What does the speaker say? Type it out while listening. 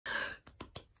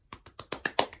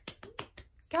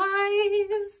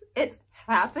guys, it's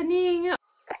happening.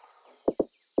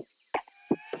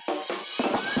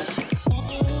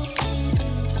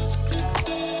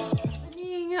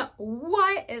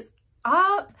 What is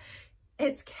up?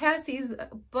 It's Cassie's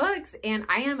Books, and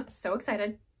I am so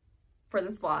excited for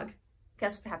this vlog.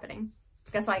 Guess what's happening?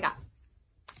 Guess what I got?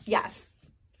 Yes.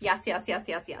 Yes.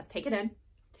 Take it in.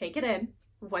 Take it in.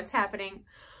 What's happening?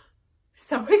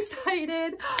 So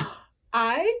excited.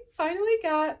 I finally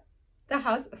got the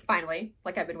house. Finally,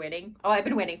 like I've been waiting. Oh, I've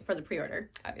been waiting for the pre-order,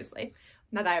 obviously.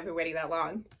 Not that I've been waiting that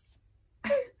long.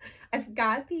 I've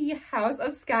got the House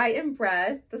of Sky and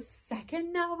Breath, the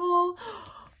second novel.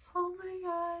 Oh my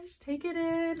gosh, take it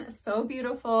in. So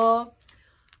beautiful.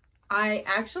 I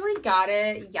actually got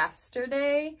it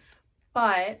yesterday,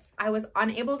 but I was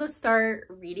unable to start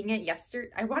reading it yesterday.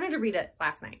 I wanted to read it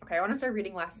last night. Okay, I want to start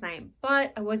reading last night,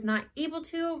 but I was not able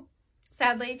to,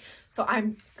 sadly. So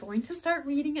I'm going to start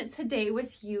reading it today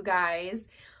with you guys.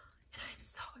 And I'm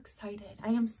so excited. I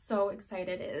am so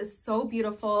excited. It is so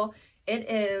beautiful.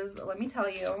 It is, let me tell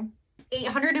you,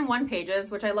 801 pages,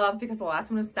 which I love because the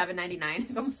last one was $7.99.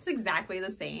 It's almost exactly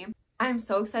the same. I'm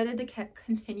so excited to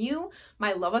continue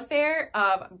my love affair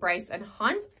of Bryce and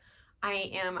Hunt.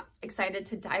 I am excited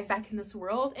to dive back in this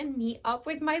world and meet up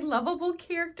with my lovable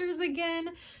characters again.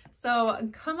 So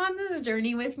come on this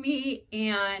journey with me,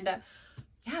 and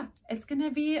yeah, it's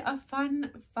gonna be a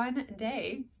fun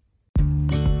day.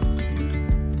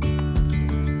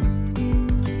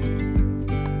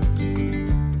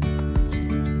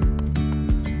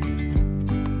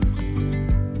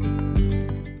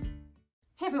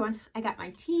 Everyone, I got my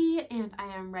tea and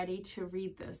I am ready to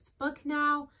read this book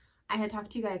now. I had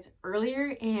talked to you guys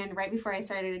earlier, and right before I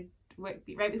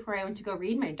went to go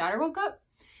read, my daughter woke up,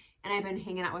 and I've been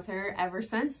hanging out with her ever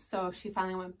since. So she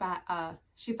finally went back.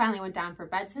 She finally went down for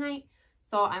bed tonight.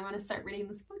 So I'm gonna start reading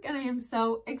this book, and I am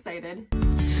so excited.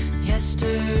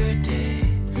 Yesterday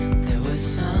there was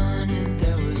sun and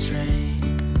there was rain.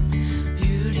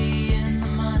 Beauty in the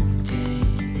mundane.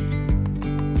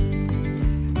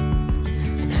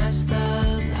 And as the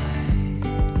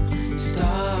light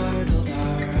startled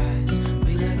our eyes,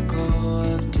 we let go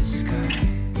of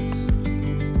disguise.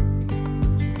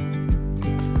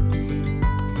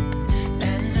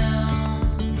 And now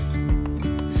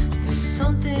there's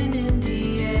something in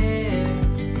the air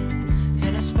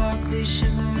and a sparkly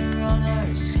shimmer on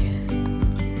our skin,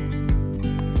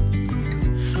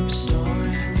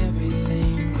 restoring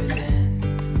everything within.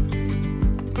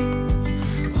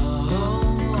 Oh,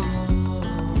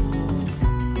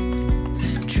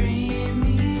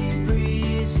 dreamy,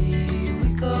 breezy, we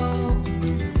go.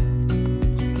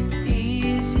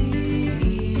 Easy,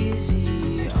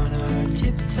 easy on our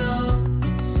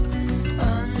tiptoes,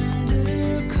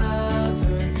 undercover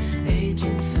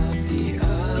agents of the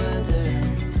other,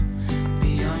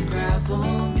 beyond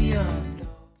gravel, beyond.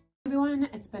 Everyone,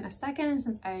 it's been a second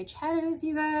since I chatted with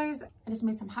you guys. I just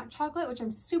made some hot chocolate, which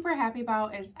I'm super happy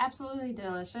about. It's absolutely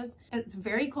delicious. It's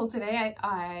very cold today.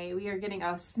 We are getting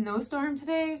a snowstorm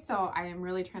today, so I am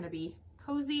really trying to be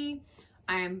cozy.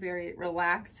 I am very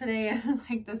relaxed today. I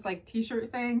like this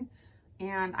t-shirt thing,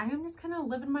 and I am just kind of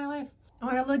living my life. I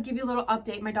want to give you a little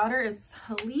update. My daughter is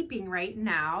sleeping right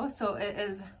now, so it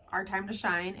is our time to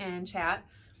shine and chat.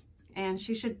 And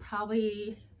she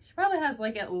probably has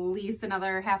at least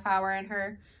another half hour in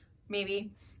her,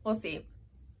 maybe. We'll see.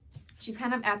 She's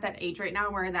kind of at that age right now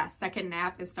where that second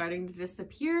nap is starting to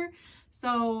disappear.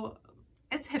 So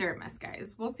it's hit or miss,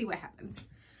 guys. We'll see what happens.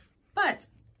 But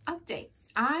update.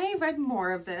 I read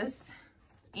more of this,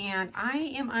 and I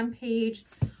am on page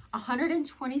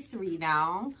 123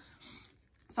 now.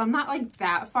 So I'm not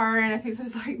that far in. I think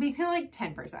this is maybe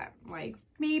 10%,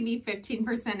 maybe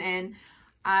 15% in.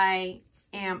 I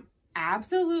am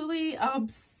absolutely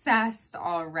obsessed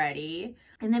already.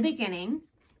 In the beginning,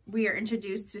 we are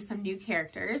introduced to some new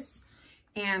characters,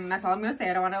 and that's all I'm going to say.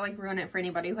 I don't want to ruin it for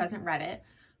anybody who hasn't read it,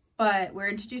 but we're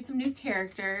introduced to some new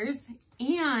characters,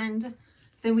 and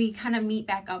then we kind of meet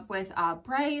back up with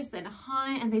Bryce and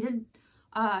Hunt, and they did,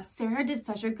 Sarah did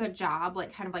such a good job,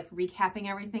 recapping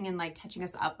everything and catching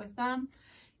us up with them.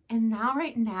 And now,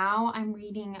 right now, I'm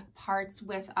reading parts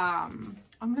with, I'm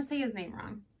going to say his name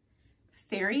wrong.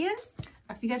 Therian.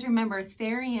 If you guys remember,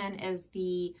 Therian is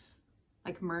the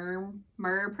merman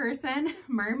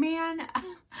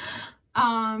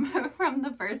from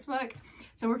the first book.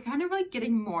 So we're kind of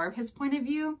getting more of his point of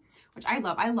view, which I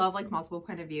love. I love multiple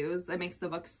point of views. It makes the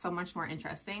book so much more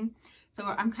interesting. So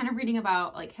I'm kind of reading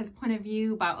about his point of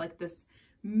view about this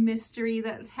mystery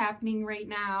that's happening right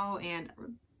now, and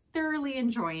thoroughly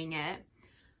enjoying it.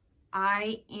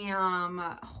 I am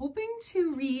hoping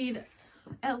to read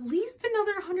at least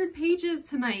another 100 pages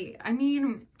tonight. I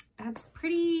mean, that's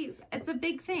pretty, it's a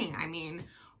big thing. I mean,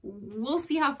 we'll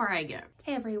see how far I get.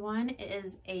 Hey everyone, it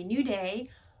is a new day.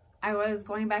 I was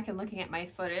going back and looking at my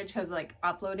footage because like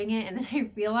uploading it, and then I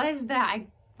realized that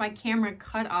my camera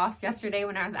cut off yesterday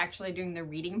when I was actually doing the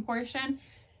reading portion,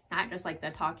 not just like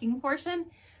the talking portion.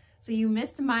 So you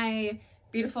missed my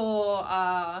beautiful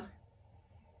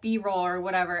B-roll or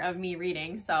whatever of me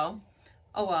reading. So,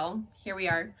 oh well, here we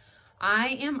are. I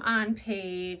am on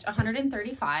page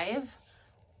 135.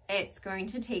 It's going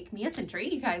to take me a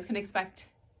century. You guys can expect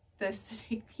this to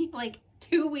take me like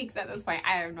 2 weeks at this point.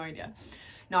 I have no idea.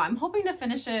 No, I'm hoping to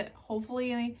finish it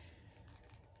hopefully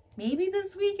maybe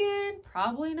this weekend.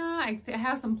 Probably not. I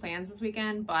have some plans this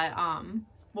weekend, but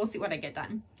we'll see what I get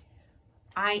done.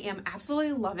 I am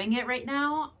absolutely loving it right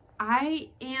now. I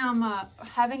am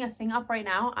having a thing up right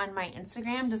now on my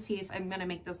Instagram to see if I'm going to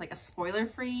make this like a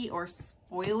spoiler-free or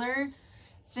spoiler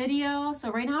video.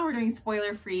 So right now we're doing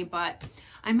spoiler-free, but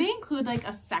I may include like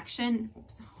a section.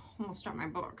 Oops, almost dropped my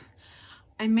book.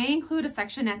 I may include a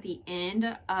section at the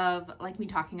end of like me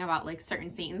talking about like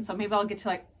certain scenes. So maybe I'll get to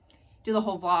like do the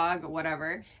whole vlog or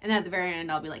whatever. And then at the very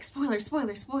end, I'll be like, spoiler,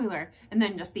 spoiler, spoiler. And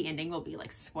then just the ending will be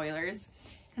like spoilers.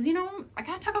 Because, you know, I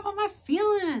gotta talk about my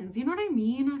feelings. You know what I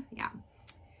mean? Yeah.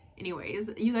 Anyways,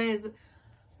 you guys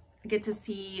get to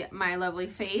see my lovely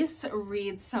face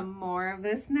read some more of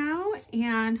this now.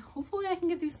 And hopefully I can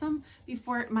get through some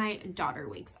before my daughter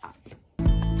wakes up.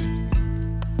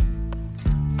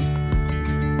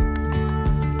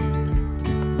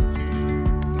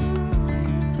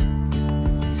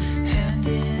 Hand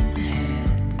in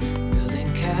hand,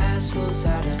 building castles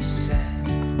out of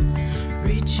sand,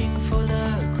 reaching for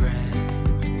the grand.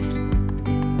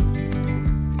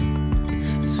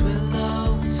 This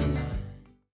willow's alive.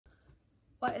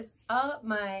 What is up,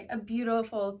 my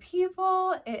beautiful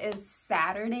people? It is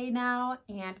Saturday now,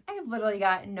 and I've literally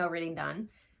got no reading done.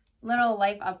 Little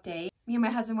life update. Me and my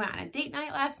husband went on a date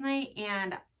night last night,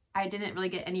 and I didn't really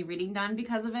get any reading done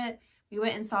because of it. We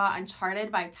went and saw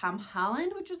Uncharted by Tom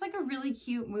Holland, which was like a really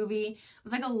cute movie. It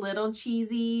was like a little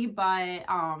cheesy, but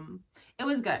it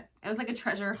was good. It was like a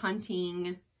treasure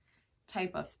hunting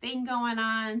type of thing going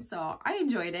on, so I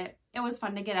enjoyed it. It was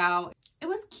fun to get out. It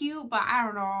was cute, but I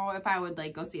don't know if I would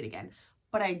like go see it again.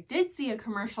 But I did see a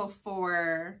commercial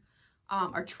for,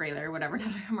 or trailer, whatever,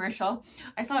 not a commercial.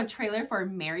 I saw a trailer for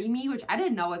Marry Me, which I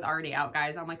didn't know was already out,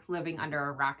 guys. I'm like living under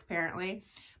a rock apparently.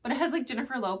 But it has like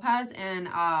Jennifer Lopez and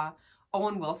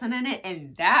Owen Wilson in it,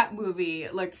 and that movie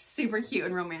looked super cute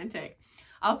and romantic.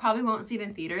 I'll probably won't see it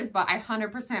in theaters, but I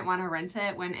 100% want to rent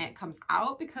it when it comes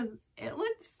out because it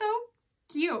looked so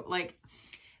cute. Like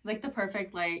the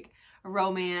perfect like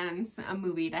romance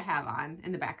movie to have on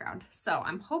in the background. So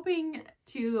I'm hoping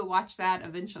to watch that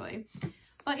eventually.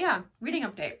 But yeah, reading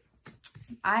update.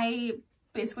 I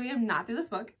basically am not through this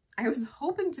book. I was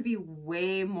hoping to be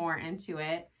way more into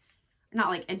it. Not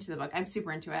like into the book. I'm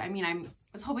super into it. I mean, I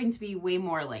was hoping to be way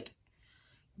more like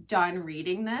done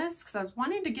reading this because I was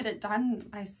wanting to get it done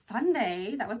by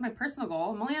Sunday. That was my personal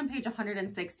goal. I'm only on page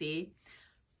 160.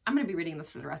 I'm going to be reading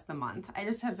this for the rest of the month. I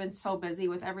just have been so busy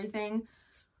with everything,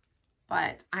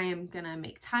 but I am going to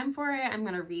make time for it. I'm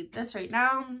going to read this right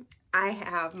now. I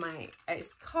have my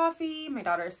iced coffee. My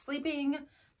daughter is sleeping,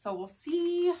 so we'll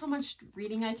see how much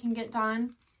reading I can get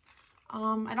done. I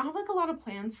don't have like a lot of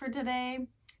plans for today.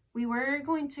 We were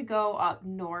going to go up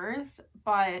north,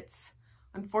 but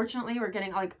unfortunately we're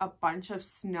getting like a bunch of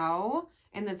snow,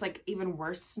 and it's like even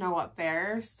worse snow up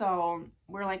there. So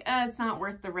we're like, it's not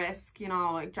worth the risk, you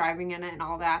know, like driving in it and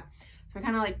all that. So we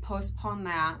kind of like postponed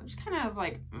that, which kind of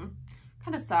like,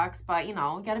 kind of sucks, but you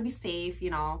know, gotta be safe, you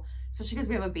know, especially because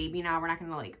we have a baby now. We're not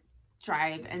gonna like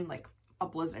drive in like a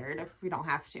blizzard if we don't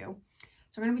have to.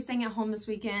 So we're gonna be staying at home this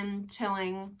weekend,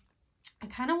 chilling. I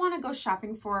kind of want to go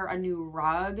shopping for a new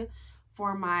rug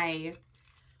for my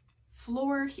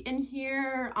floor in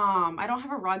here. I don't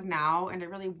have a rug now and I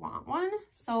really want one,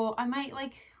 so I might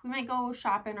we might go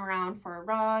shopping around for a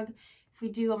rug. If we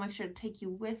do, I'll make sure to take you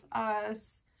with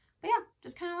us. But yeah,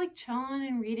 just kind of like chilling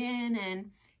and reading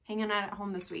and hanging out at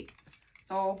home this week.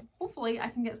 So hopefully I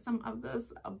can get some of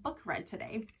this book read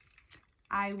today.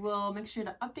 I will make sure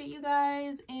to update you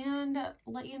guys and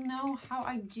let you know how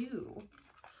I do.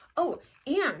 Oh,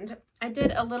 and I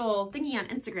did a little thingy on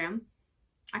Instagram.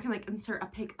 I can like insert a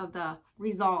pic of the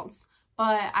results,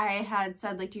 but I had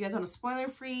said like, do you guys want a spoiler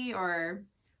free or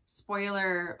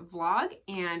spoiler vlog?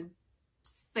 And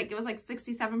like it was like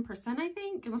 67%, I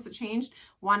think, unless it changed,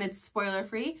 wanted spoiler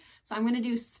free. So I'm gonna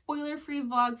do spoiler free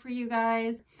vlog for you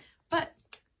guys. But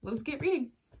let's get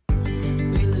reading.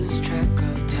 We lose track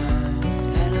of time,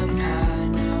 head up high,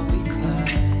 now we climb.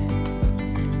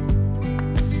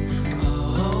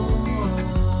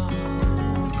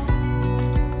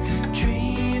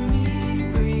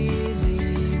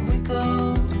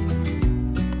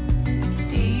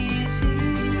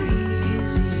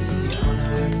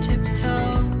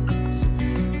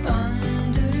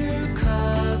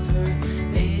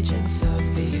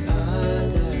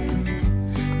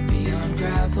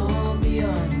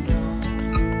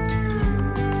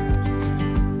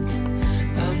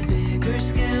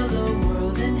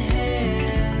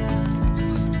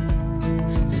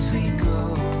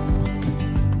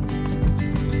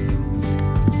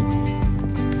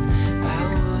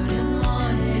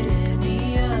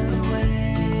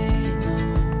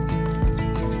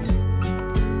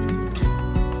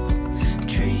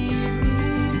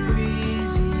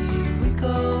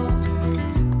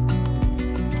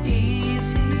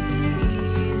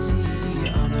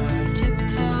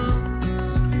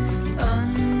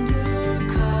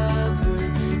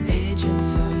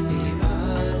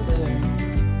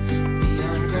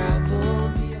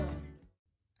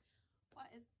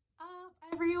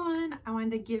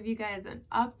 give you guys an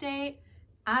update.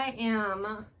 I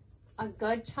am a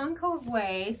good chunk of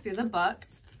way through the book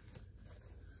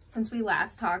since we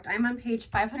last talked. I'm on page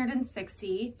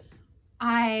 560.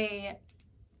 I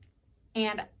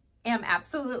am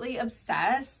absolutely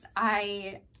obsessed.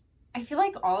 I feel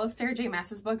like all of Sarah J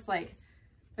Maas's books, like,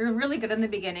 they're really good in the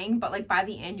beginning, but like by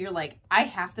the end, you're like, I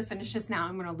have to finish this now.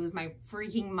 I'm gonna lose my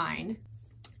freaking mind.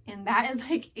 And that is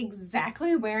like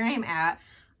exactly where I'm at.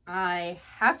 I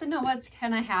have to know what's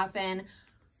gonna happen.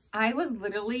 I was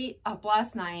literally up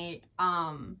last night.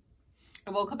 I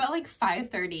woke up at like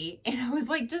 5:30 and I was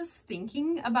like just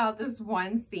thinking about this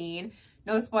one scene.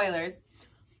 No spoilers,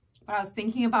 but I was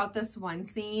thinking about this one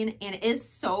scene and it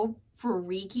is so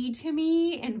freaky to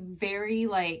me and very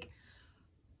like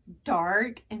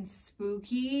dark and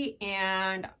spooky.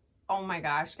 And oh my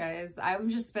gosh, guys, I've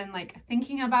just been like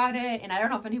thinking about it, and I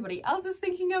don't know if anybody else is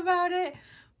thinking about it,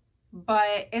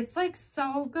 but it's like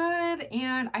so good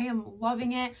and I am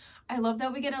loving it. I love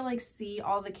that we get to like see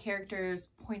all the characters'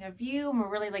 point of view, and we're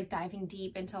really like diving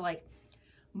deep into like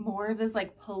more of this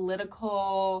like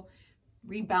political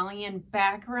rebellion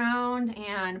background.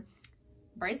 And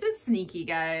Bryce is sneaky,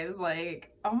 guys.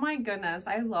 Like, oh my goodness,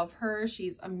 I love her.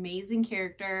 She's amazing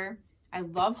character. I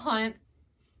love Hunt.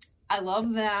 I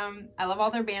love them. I love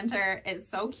all their banter. It's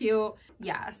so cute.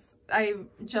 Yes, I'm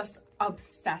just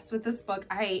obsessed with this book.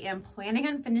 I am planning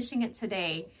on finishing it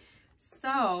today.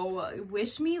 So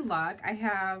wish me luck. I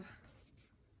have,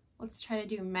 let's try to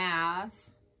do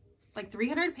math, like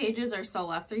 300 pages or so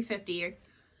left, 350.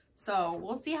 So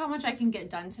we'll see how much I can get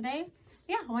done today.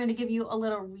 Yeah, I wanted to give you a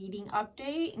little reading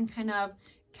update and kind of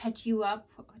catch you up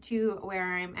to where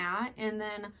I'm at, and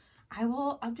then I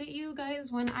will update you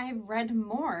guys when I've read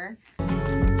more.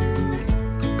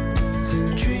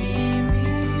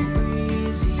 Dreamy,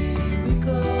 breezy, we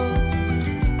go.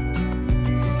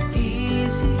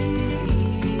 Easy,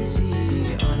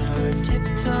 easy on our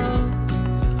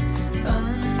tiptoes.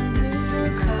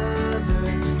 Undercover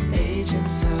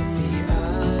agents of the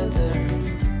other.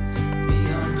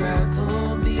 Beyond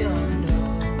gravel, beyond no.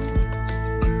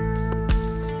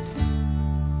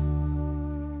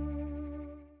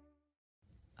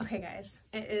 Okay guys,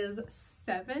 it is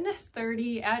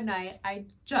 7:30 at night. I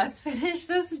just finished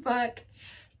this book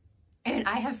and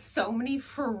I have so many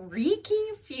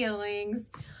freaking feelings.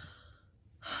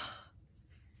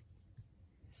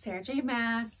 Sarah J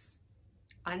Maas,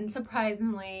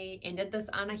 unsurprisingly, ended this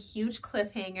on a huge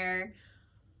cliffhanger.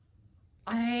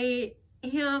 I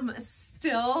am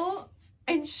still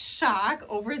in shock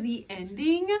over the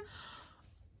ending.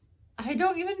 I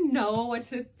don't even know what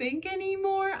to think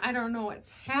anymore. I don't know what's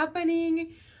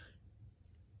happening.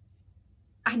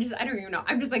 I don't even know.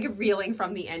 I'm just like reeling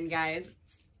from the end, guys.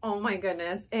 Oh my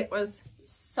goodness. It was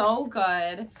so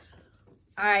good.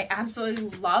 I absolutely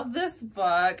love this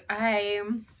book. I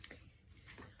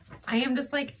am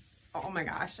just like, oh my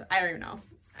gosh. I don't even know.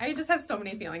 I just have so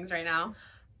many feelings right now.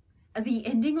 The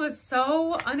ending was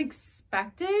so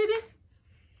unexpected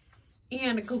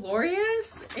and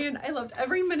glorious, and I loved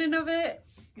every minute of it.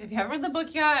 If you haven't read the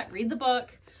book yet, read the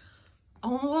book.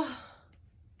 Oh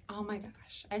my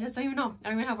gosh, I just don't even know. I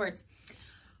don't even have words.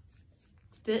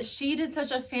 She did such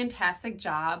a fantastic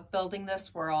job building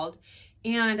this world,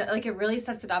 and like it really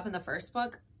sets it up in the first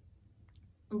book,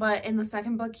 but in the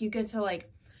second book you get to like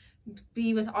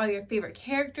be with all your favorite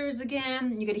characters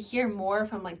again. You get to hear more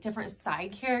from like different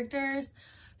side characters.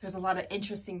 There's a lot of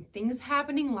interesting things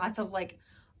happening, lots of like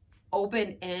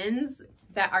open ends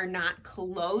that are not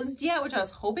closed yet, which I was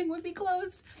hoping would be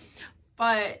closed.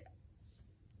 But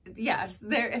yes,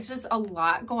 there is just a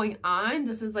lot going on.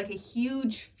 This is like a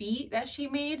huge feat that she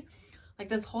made. Like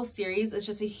this whole series is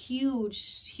just a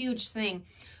huge thing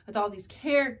with all these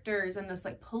characters and this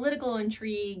like political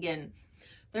intrigue, and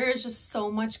there is just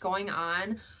so much going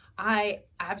on. I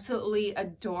absolutely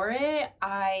adore it.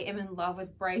 I am in love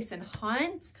with Bryce and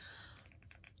Hunt.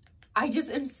 I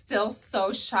just am still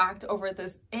so shocked over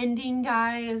this ending,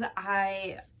 guys.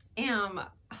 I am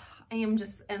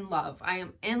just in love. I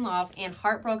am in love and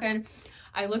heartbroken.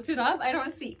 I looked it up. I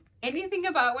don't see anything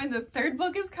about when the third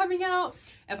book is coming out.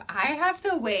 If I have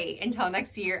to wait until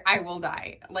next year, I will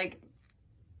die. Like,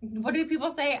 what do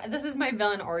people say? This is my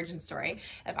villain origin story.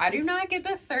 If I do not get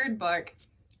the third book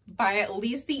by at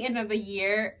least the end of the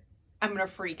year, I'm gonna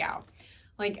freak out.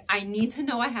 Like, I need to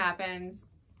know what happens.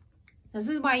 This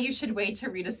is why you should wait to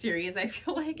read a series, I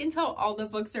feel like, until all the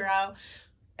books are out.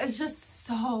 It's just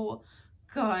so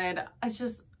good. It's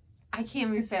just, I can't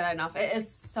even say that enough. It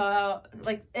is so,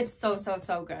 like, it's so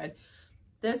good.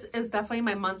 This is definitely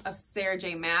my month of Sarah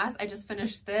J Maas. I just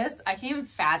finished this. I can't even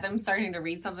fathom starting to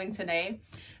read something today.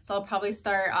 So I'll probably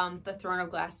start the Throne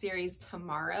of Glass series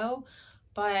tomorrow.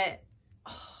 But,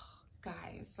 oh,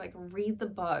 guys, like, read the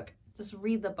book. Just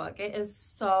read the book. It is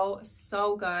so,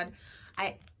 so good.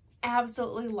 I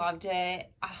absolutely loved it.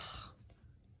 Oh,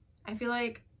 I feel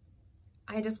like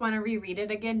I just want to reread it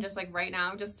again, just like right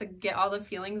now, just to get all the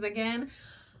feelings again.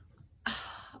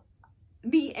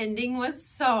 The ending was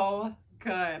so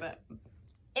good.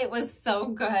 It was so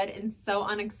good and so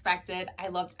unexpected. I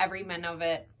loved every minute of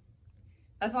it.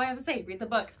 That's all I have to say. Read the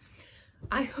book.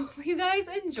 I hope you guys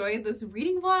enjoyed this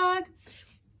reading vlog.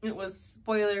 It was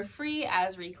spoiler free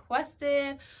as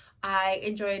requested. I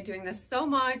enjoyed doing this so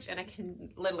much, and I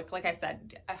can literally, like I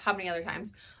said, how many other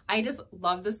times? I just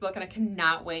love this book, and I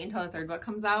cannot wait until the third book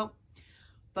comes out.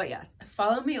 But yes,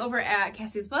 follow me over at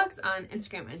Cassie's Books on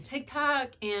Instagram and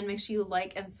TikTok, and make sure you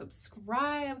like and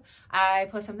subscribe. I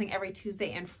post something every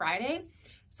Tuesday and Friday.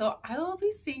 So I will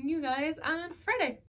be seeing you guys on Friday.